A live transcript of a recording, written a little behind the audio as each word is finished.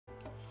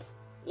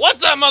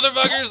What's up,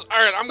 motherfuckers?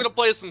 Alright, I'm gonna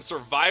play some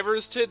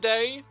Survivors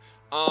today.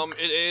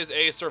 It is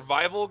a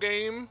survival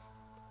game.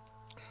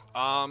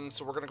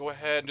 So we're gonna go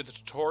ahead and do the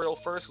tutorial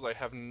first, because I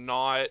have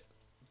not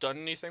done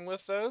anything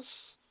with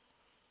this.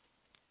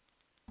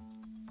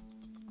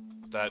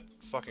 That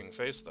fucking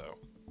face, though.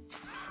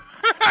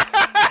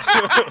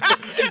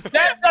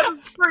 That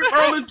doesn't scream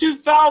early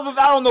 2000s.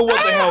 I don't know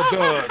what the hell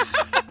does.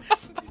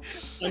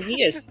 And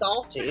he is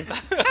salty.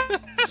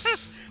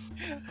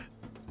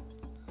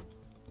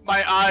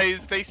 My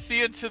eyes, they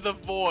see into the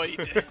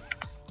void.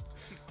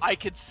 I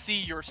can see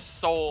your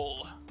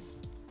soul.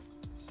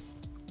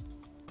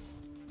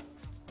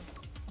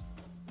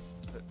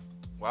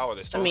 Wow, are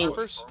they I mean,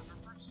 stormtroopers?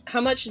 how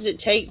much does it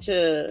take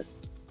to,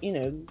 you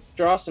know,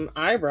 draw some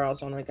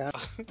eyebrows on a guy?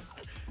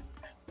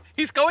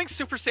 He's going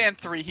Super Saiyan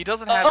 3. He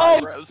doesn't have Oh,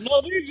 eyebrows.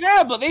 no,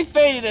 yeah, but they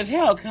faded as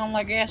hell, kind of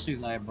like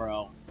Ashley's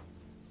eyebrow.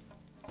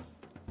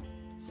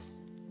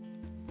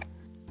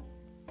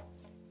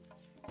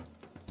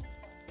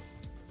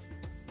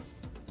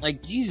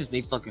 Like, Jesus,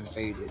 they fucking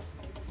faded.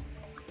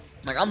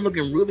 Like, I'm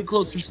looking really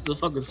close into the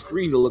fucking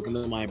screen to look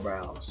into my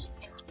eyebrows.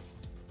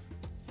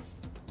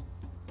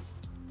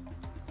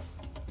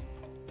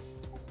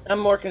 I'm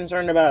more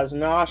concerned about his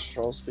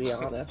nostrils, to be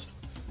honest.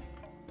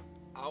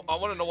 I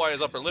want to know why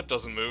his upper lip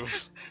doesn't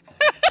move.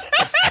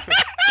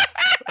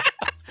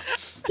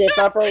 Dip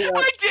upper lip.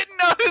 I didn't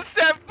notice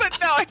that, but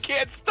now I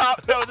can't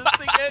stop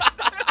noticing it.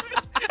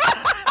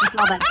 That's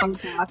all that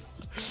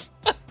Botox.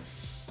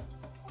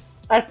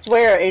 I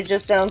swear, it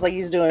just sounds like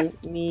he's doing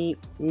meep,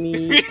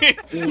 meep, meep.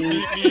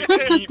 Meep,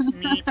 meep,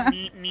 meep,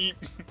 meep, meep.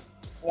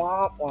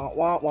 Womp, womp,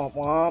 womp, womp,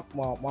 womp,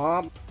 womp,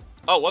 womp.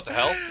 Oh, what the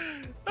hell?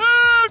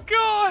 Oh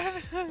god.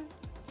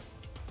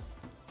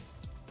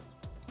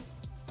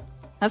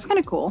 That's kind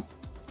of cool.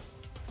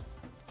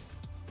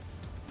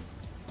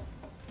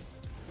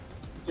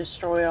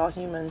 Destroy all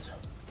humans.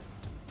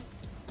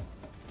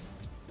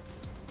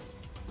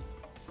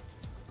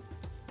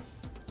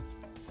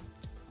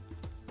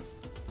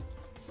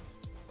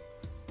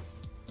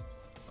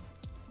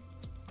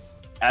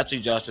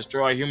 Actually, Josh,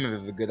 destroy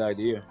humans is a good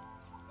idea.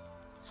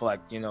 For, like,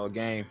 you know, a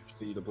game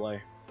for you to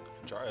play.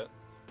 Try it.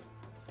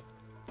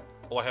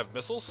 Oh, I have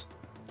missiles?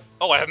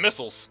 Oh, I have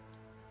missiles!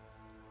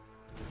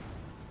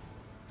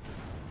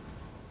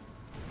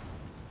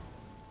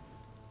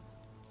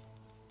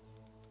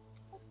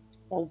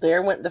 Well,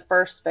 there went the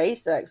first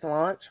SpaceX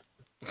launch.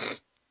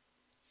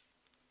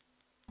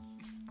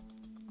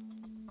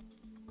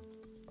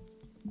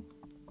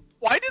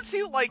 Why does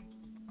he like...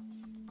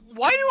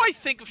 Why do I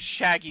think of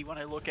Shaggy when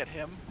I look at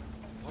him?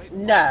 What?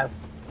 No.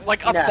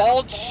 Like a No.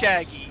 bald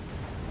Shaggy.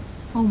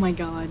 Oh my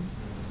god.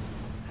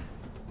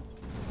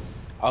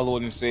 Our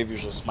Lord and Savior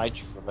shall smite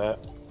you for that.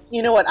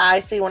 You know what I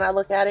see when I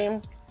look at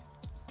him?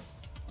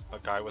 A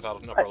guy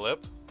without an upper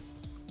lip?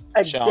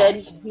 A Sean.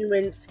 dead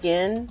human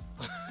skin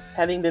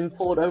having been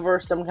pulled over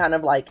some kind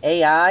of, like,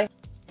 AI.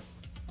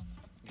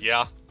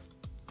 Yeah.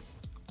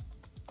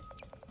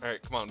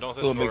 Alright, come on, don't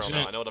hit the Little big tutorial now.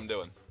 shit. I know what I'm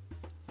doing.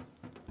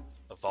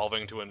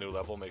 Evolving to a new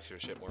level makes your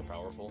shit more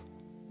powerful.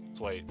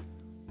 So wait,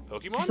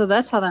 Pokemon? So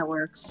that's how that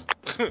works.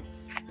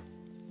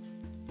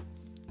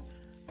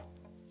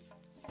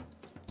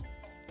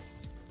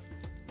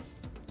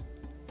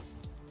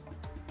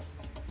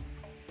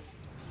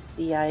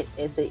 The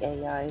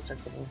AIs are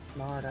getting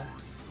smarter.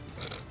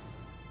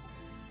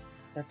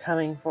 They're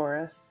coming for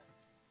us.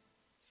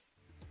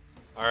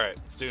 Alright,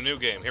 let's do a new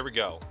game. Here we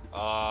go.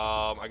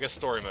 I guess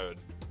story mode.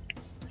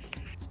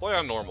 Let's play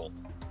on normal.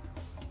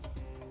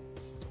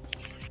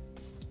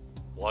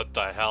 What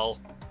the hell?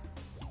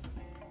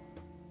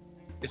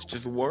 It's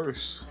just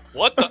worse.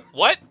 What the-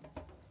 what?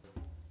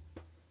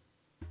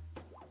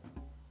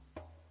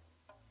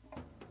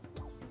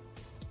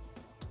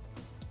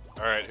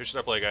 Alright, who should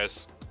I play,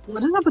 guys?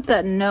 What is up with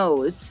that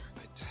nose?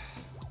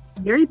 It's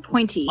very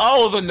pointy.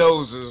 All the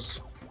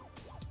noses.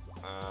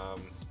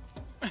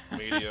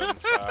 Medium,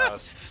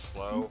 fast,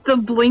 slow. The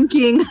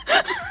blinking.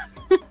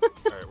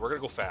 Alright, we're gonna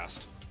go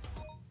fast.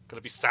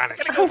 Gonna be Sonic.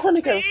 I want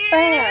to go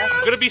fast.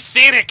 I'm gonna be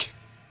Sonic!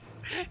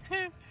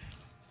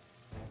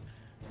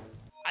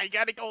 I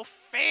gotta go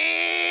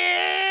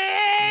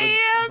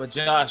fast. But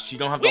Josh, you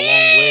don't have the long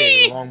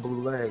legs, the long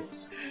blue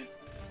legs.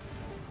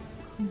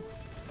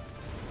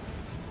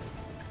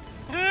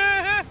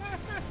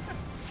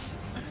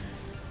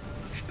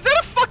 Is that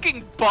a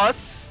fucking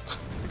bus?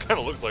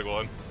 Kinda looks like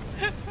one.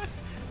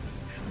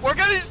 We're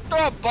gonna just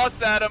throw a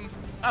bus at him.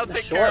 I'll The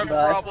take care of short the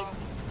bus. problem.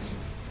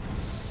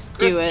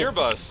 Chris, Do it's it. your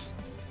bus.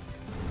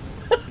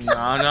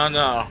 No, no,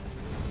 no.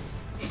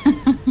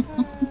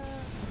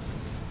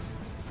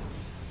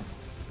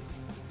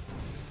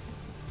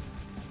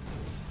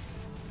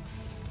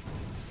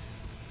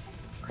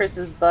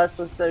 Chris's bus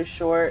was so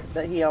short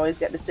that he always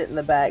got to sit in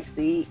the back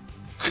seat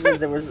because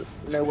there was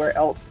nowhere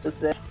else to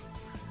sit.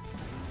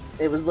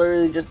 It was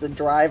literally just the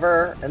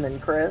driver and then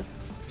Chris.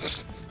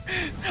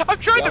 I'm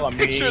trying Yell to at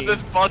picture me.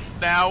 this bus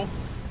now.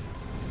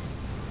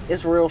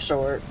 It's real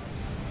short.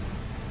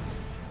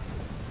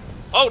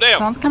 Oh, damn!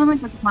 Sounds kind of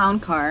like a clown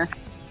car.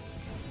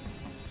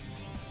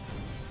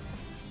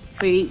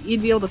 but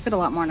you'd be able to fit a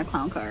lot more in a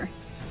clown car.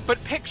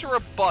 But picture a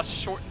bus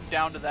shortened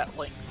down to that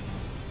length.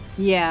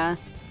 Yeah.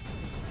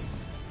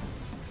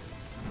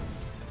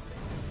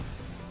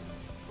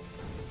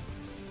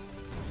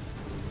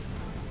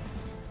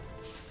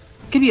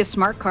 Could be a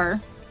smart car.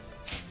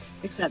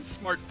 Except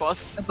Smart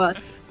bus. a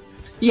bus.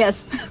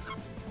 Yes.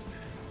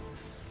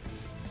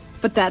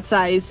 But that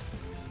size.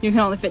 You can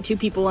only fit 2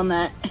 people in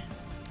that.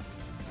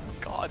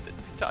 God,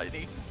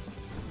 tiny.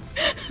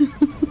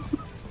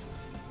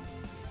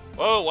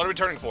 Whoa, what are we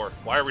turning for?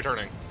 Why are we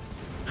turning?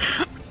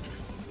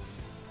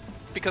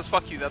 Because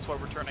fuck you, that's why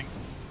we're turning.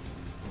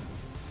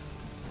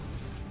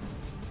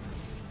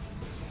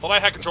 Thought I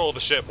had control of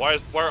the ship. Why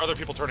are other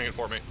people turning it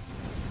for me?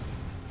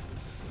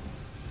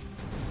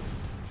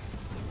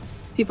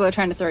 People are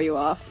trying to throw you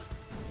off.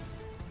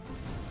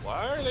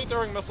 Why are they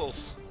throwing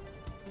missiles?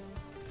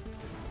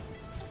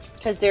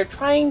 Because they're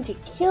trying to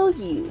kill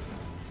you.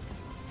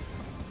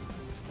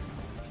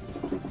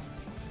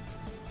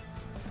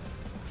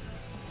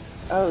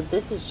 Oh,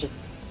 this is just...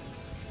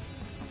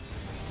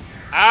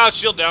 Ah,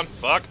 shield down.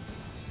 Fuck.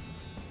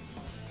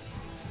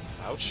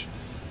 Ouch.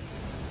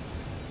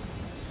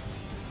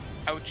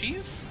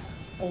 Ouchies?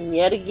 And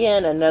yet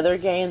again, another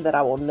game that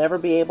I will never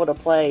be able to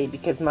play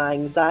because my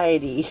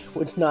anxiety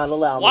would not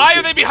allow me Why to.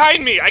 are they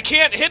behind me? I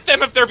can't hit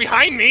them if they're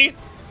behind me.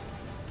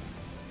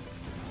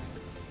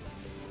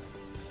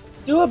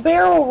 Do a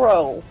barrel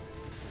roll.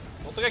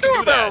 I don't think I can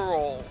do that.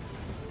 Roll.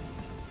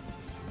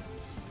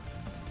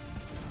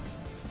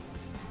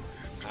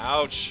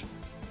 Ouch.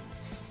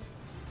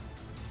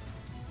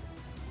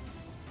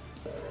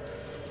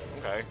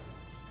 Okay.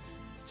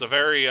 It's a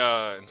very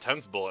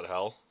intense bullet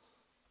hell.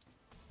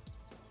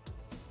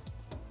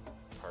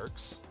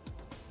 Perks.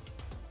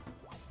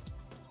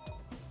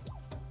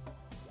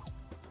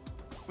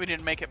 We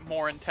didn't make it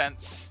more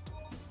intense.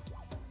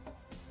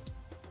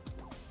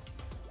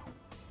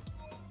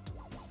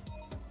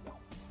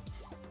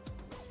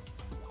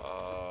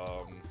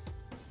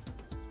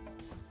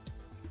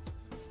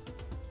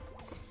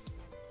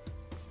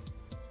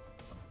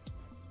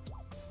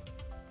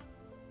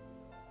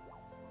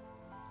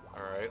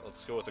 Alright,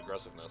 let's go with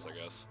aggressiveness, I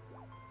guess.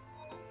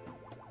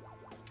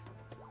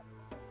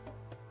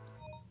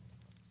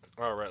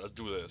 Alright, let's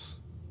do this.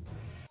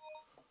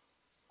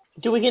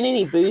 Do we get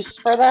any boosts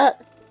for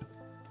that?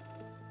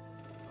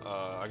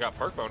 I got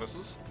perk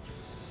bonuses.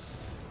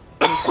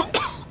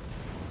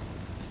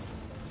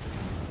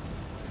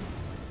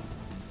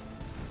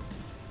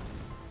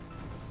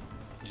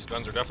 These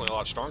guns are definitely a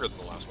lot stronger than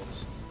the last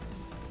ones.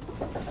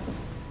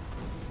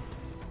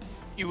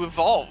 You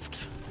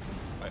evolved.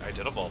 I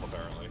did evolve,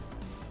 apparently.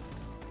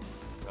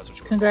 That's what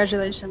you were.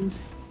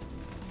 Congratulations.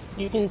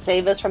 You can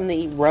save us from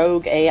the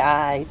rogue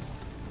AIs.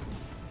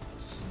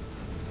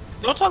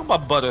 Don't talk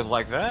about Butters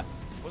like that.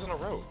 He wasn't a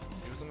rogue.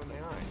 He was an AI.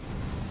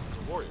 He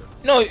was a warrior.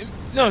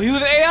 No, he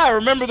was an AI.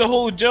 Remember the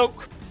whole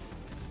joke?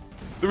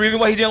 The reason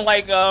why he didn't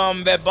like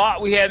that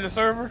bot we had in the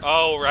server?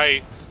 Oh,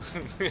 right.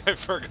 I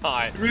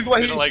forgot. The reason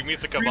why He didn't like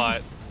Misaka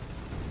bot.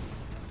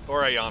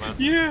 Or Ayana.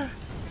 Yeah.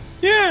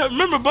 Yeah,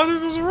 remember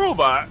Butters was a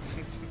robot.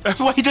 That's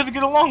why he doesn't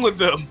get along with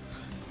them.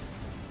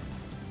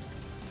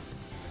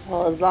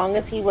 Well, as long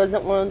as he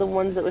wasn't one of the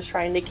ones that was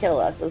trying to kill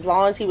us. As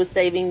long as he was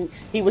saving...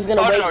 He was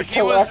gonna Oh, wait no, to he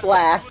kill was- us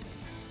last.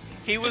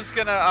 He was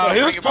gonna No,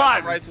 he was bring about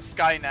the plotting. rise of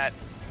Skynet.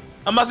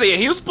 I'm about to say,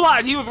 he was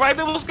plotting. He was right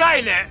there with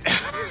Skynet.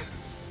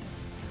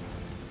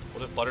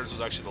 What if Butters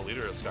was actually the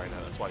leader of Skynet?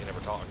 That's why he never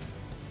talked.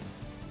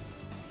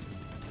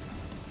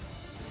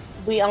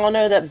 We all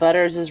know that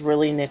Butters is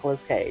really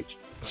Nicolas Cage.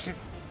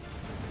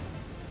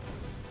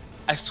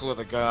 I swear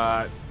to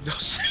God.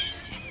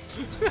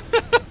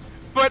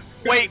 But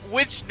wait,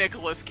 which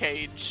Nicolas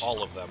Cage?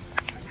 All of them.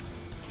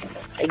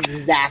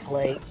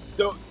 Exactly.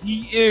 No,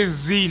 he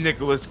is the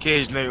Nicolas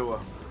Cage,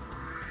 Nayla.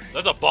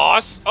 That's a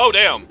boss? Oh,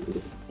 damn.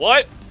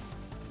 What?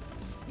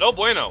 No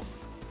bueno.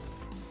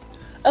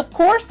 Of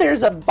course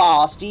there's a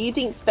boss. Do you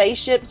think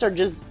spaceships are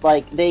just,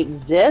 like, they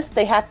exist?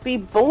 They have to be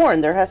born.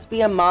 There has to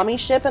be a mommy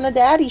ship and a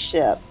daddy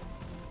ship.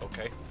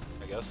 Okay,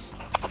 I guess.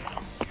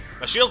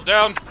 My shield's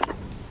down.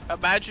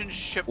 Imagine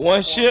ship.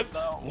 One ship is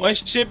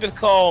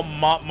called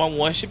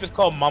one ship is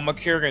called Mama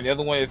Kieran. The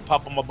other one is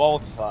Papa My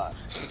Balls Aside.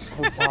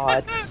 Oh,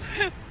 God.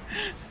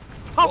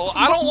 Well,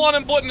 I don't want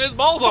him putting his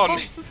balls on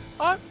me.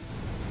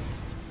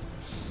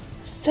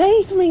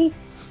 Save me.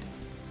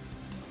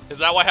 Is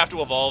that why I have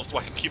to evolve so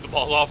I can keep the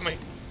balls off me?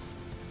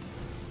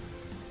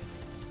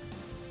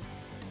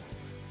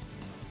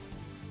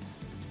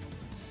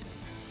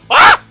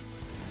 Ah!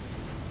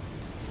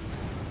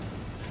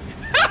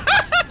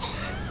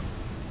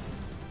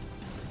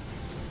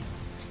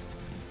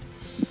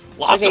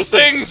 Lots Okay, of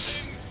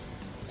things!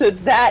 So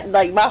that,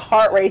 like, my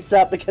heart rate's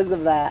up because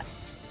of that.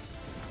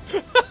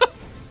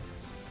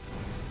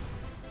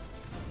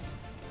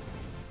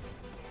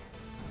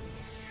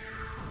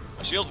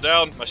 My shield's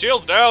down. My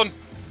shield's down.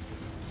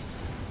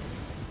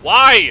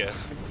 Why?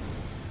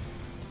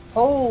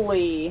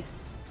 Holy.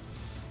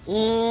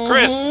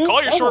 Chris,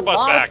 call your That's short a bus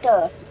lot of back.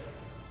 stuff.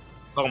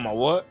 Talking about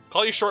what?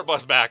 Call your short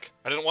bus back.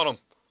 I didn't want him.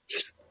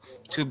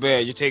 Too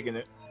bad, you're taking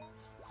it.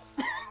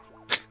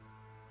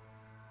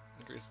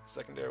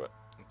 Secondary weapon,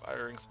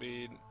 firing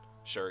speed.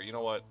 Sure, you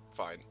know what?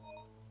 Fine.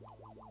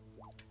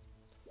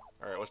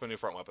 Alright, what's my new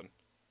front weapon?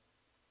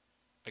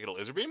 I get a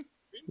laser beam?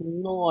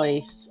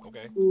 Nice.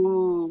 Okay.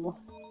 Ooh.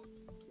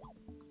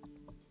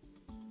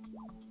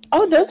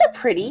 Oh, those are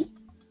pretty.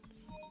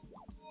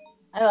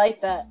 I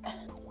like that.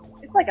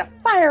 It's like a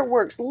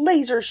fireworks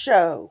laser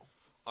show.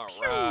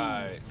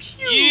 Alright.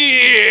 Pew,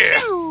 Yeah!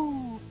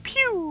 pew,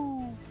 pew.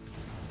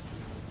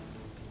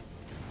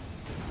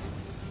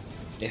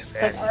 Yes,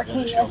 like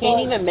arcane Can't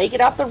missiles. even make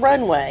it off the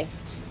runway.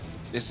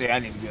 They say I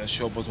need to be on a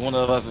show, but one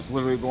of us is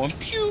literally going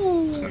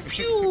pew,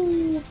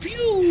 pew,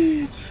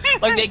 pew,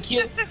 like that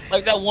kid,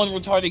 like that one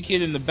retarded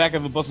kid in the back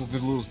of the bus with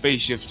his little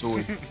spaceship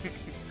toy.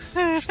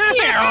 That's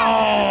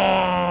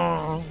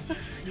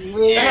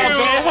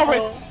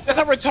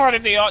how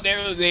retarded they are.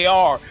 They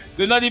are.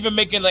 They're not even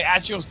making like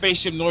actual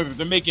spaceship noises.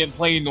 They're making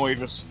plane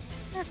noises.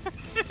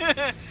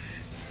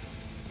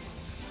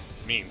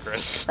 Mean,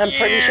 Chris. I'm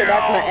pretty sure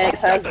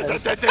that's my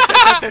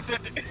ex-husband.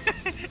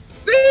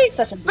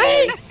 Such a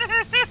bully.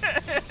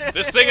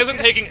 This thing isn't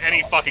taking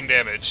any fucking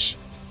damage.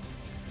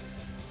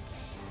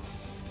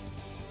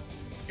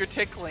 You're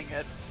tickling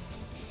it.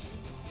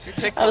 You're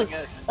tickling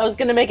it. I was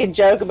gonna make a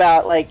joke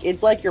about like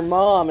it's like your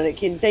mom and it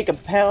can take a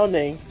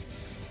pounding,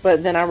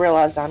 but then I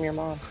realized I'm your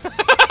mom.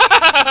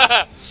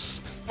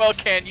 Well,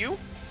 can you?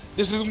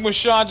 This is when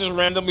Sean just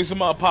randomly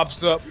somehow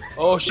pops up.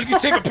 Oh, she can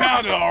take a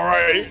pounding, all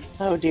right.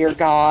 Oh dear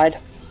God.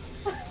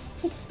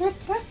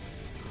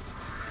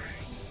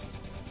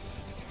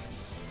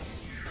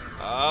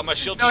 My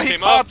shield No, just he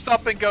came up. pops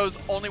up and goes,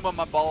 only when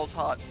my ball's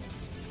hot.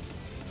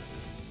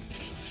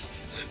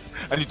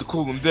 I need to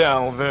cool him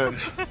down then.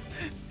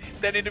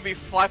 They need to be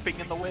flapping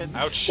in the wind.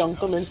 Ouch. Dunk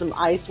them in some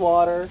ice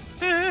water.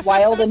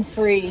 Wild and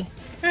free.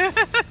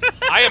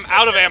 I am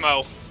out of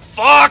ammo.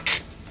 Fuck!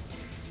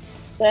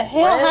 The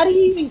hell? What? How do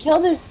you even kill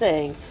this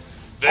thing?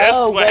 This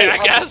Oh, way, wait,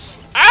 I guess.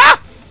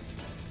 Ah!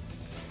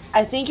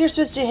 I think you're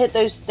supposed to hit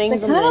those It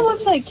things. kind of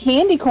looks like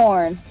candy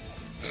corn.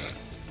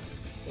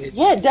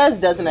 Yeah, it does,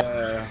 doesn't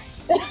it?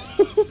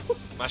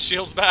 My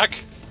shield's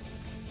back.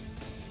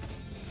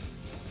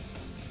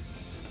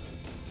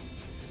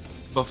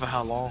 But for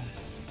how long?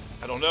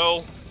 I don't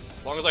know.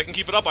 As long as I can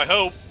keep it up, I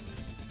hope.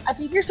 I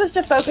think you're supposed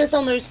to focus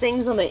on those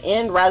things on the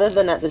end rather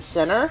than at the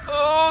center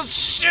Oh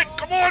shit!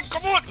 Come on,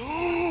 come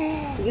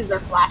on! because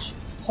they're flashing.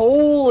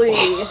 Holy.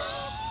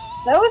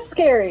 That was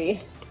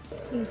scary.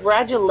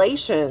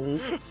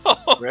 Congratulations.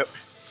 Rip.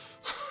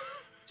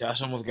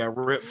 Josh almost got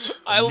ripped.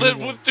 I live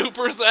with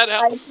 2% I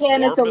health.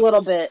 panicked a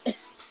little bit.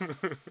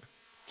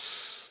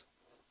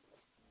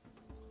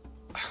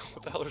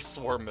 What the hell are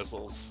swarm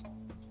missiles?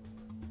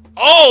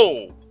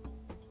 Oh!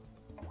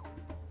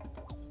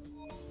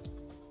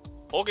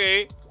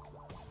 Okay.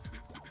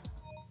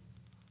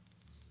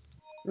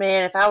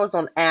 Man, if I was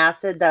on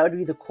acid, that would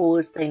be the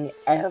coolest thing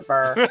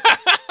ever.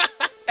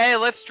 Hey,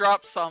 let's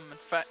drop some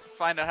and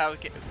find out how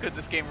good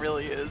this game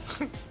really is.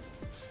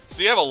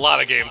 So you have a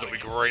lot of games that would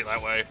be great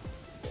that way.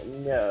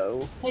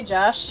 No. Hey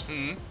Josh,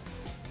 Hmm?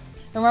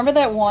 remember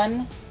that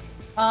one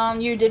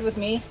you did with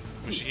me?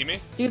 Mushihime?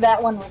 Do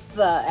that one with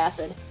the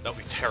acid. That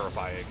would be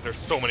terrifying. There's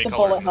so many The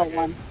colors in bullet that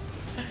hell game.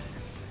 one.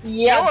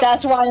 Yeah, know what?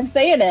 that's why I'm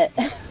saying it.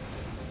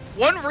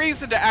 One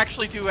reason to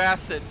actually do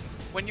acid,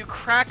 when you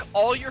crack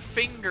all your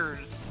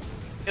fingers,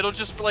 it'll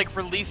just like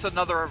release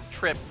another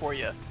trip for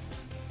you.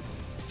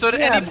 So at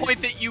Yeah, any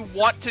point that you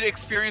want to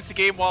experience the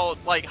game while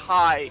like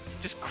high,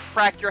 just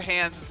crack your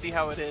hands and see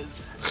how it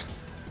is.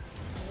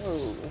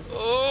 Ooh.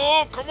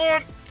 Oh, come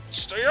on!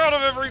 Stay out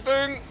of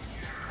everything!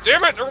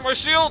 Damn it! There went my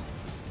shield!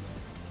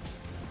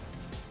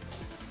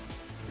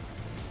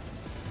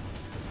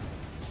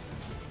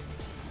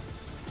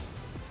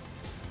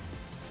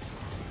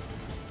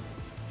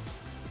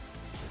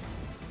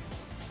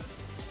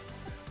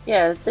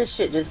 Yeah, this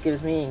shit just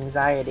gives me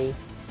anxiety.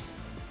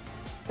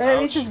 But at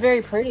least Ouch. it's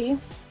very pretty.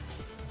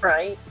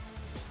 Right?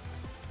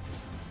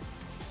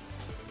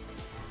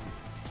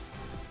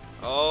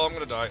 Oh, I'm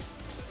gonna die.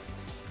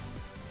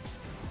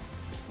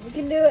 We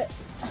can do it.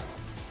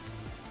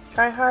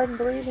 Try hard and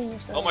believe in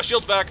yourself. Oh, my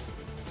shield's back!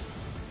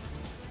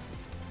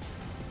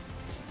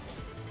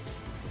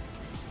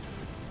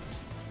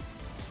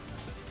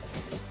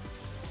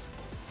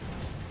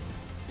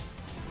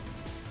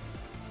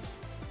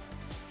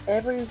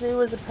 Every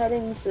zoo is a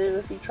petting zoo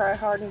if you try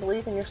hard and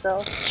believe in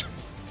yourself. Is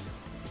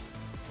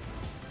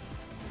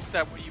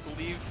that what you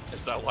believe?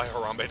 Is that why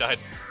Harambe died?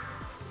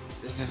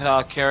 This is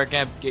how Carrot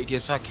got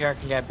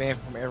banned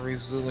from every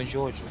zoo in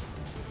Georgia.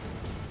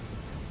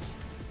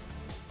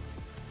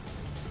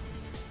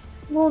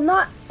 Well,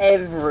 not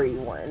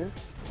everyone.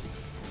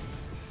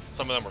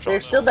 Some of them were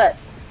There's shot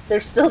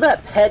there's still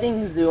that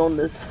petting zoo on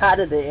the side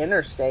of the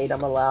interstate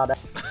I'm allowed at.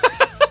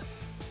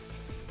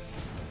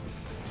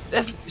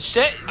 That's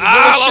shit.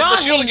 Ah, I lost my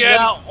Sean shield hangs again.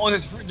 out on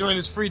his during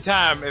his free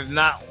time is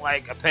not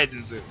like a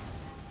petting zoo.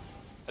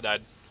 I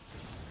died.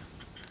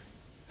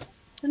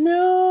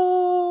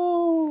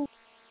 No.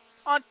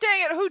 Oh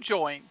dang it! Who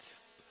joined?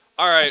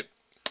 Alright.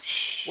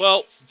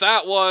 Well,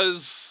 that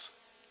was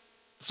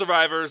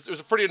Survivors. It was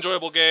a pretty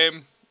enjoyable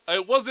game.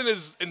 It wasn't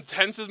as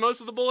intense as most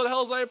of the bullet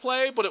hells I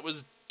play, but it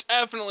was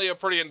definitely a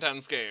pretty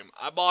intense game.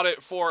 I bought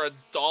it for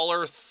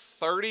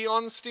 $1.30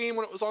 on Steam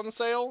when it was on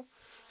sale.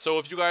 So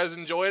if you guys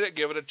enjoyed it,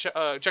 give it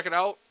a check it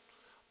out.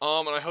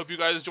 And I hope you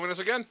guys join us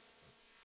again.